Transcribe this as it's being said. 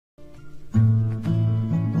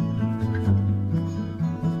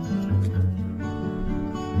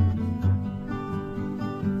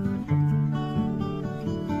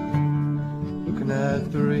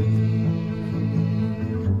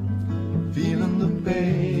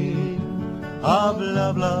pain of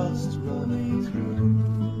love lost running through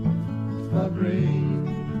my brain.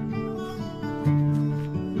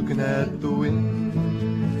 Looking at the wind,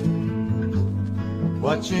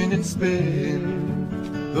 watching it spin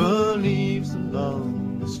the leaves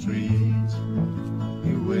along the street.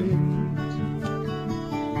 You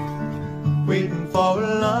waiting for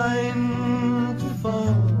a line to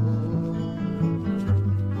fall,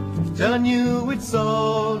 telling you it's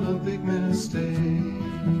all a big mistake.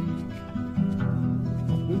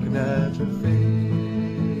 Looking at her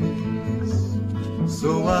face,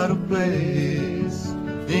 so out of place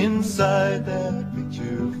inside that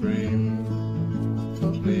picture frame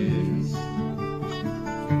of place.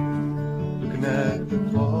 Looking at the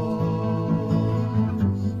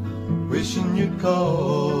walls, wishing you'd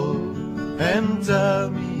call and tell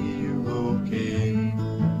me you're okay.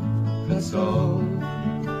 That's all.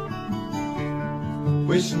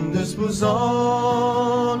 Wishing this was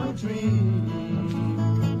all a dream,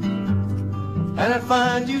 and I'd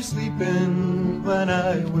find you sleeping when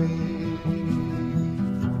I wake.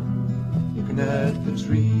 Looking at the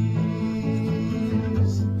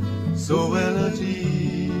trees, so well at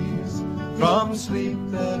ease from sleep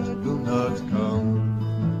that will not come.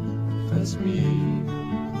 That's me.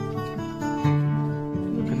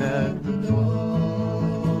 Looking at the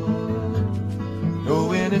dawn,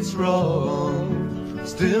 knowing it's wrong,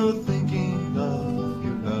 still thinking of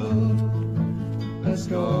your love has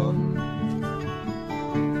gone.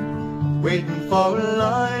 Waiting for a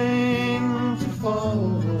line to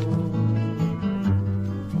fall,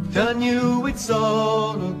 telling you it's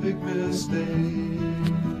all a big mistake.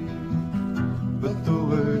 But the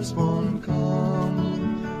words won't come,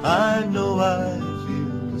 I know I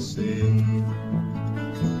feel the same.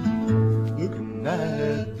 Looking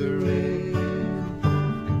at the rain.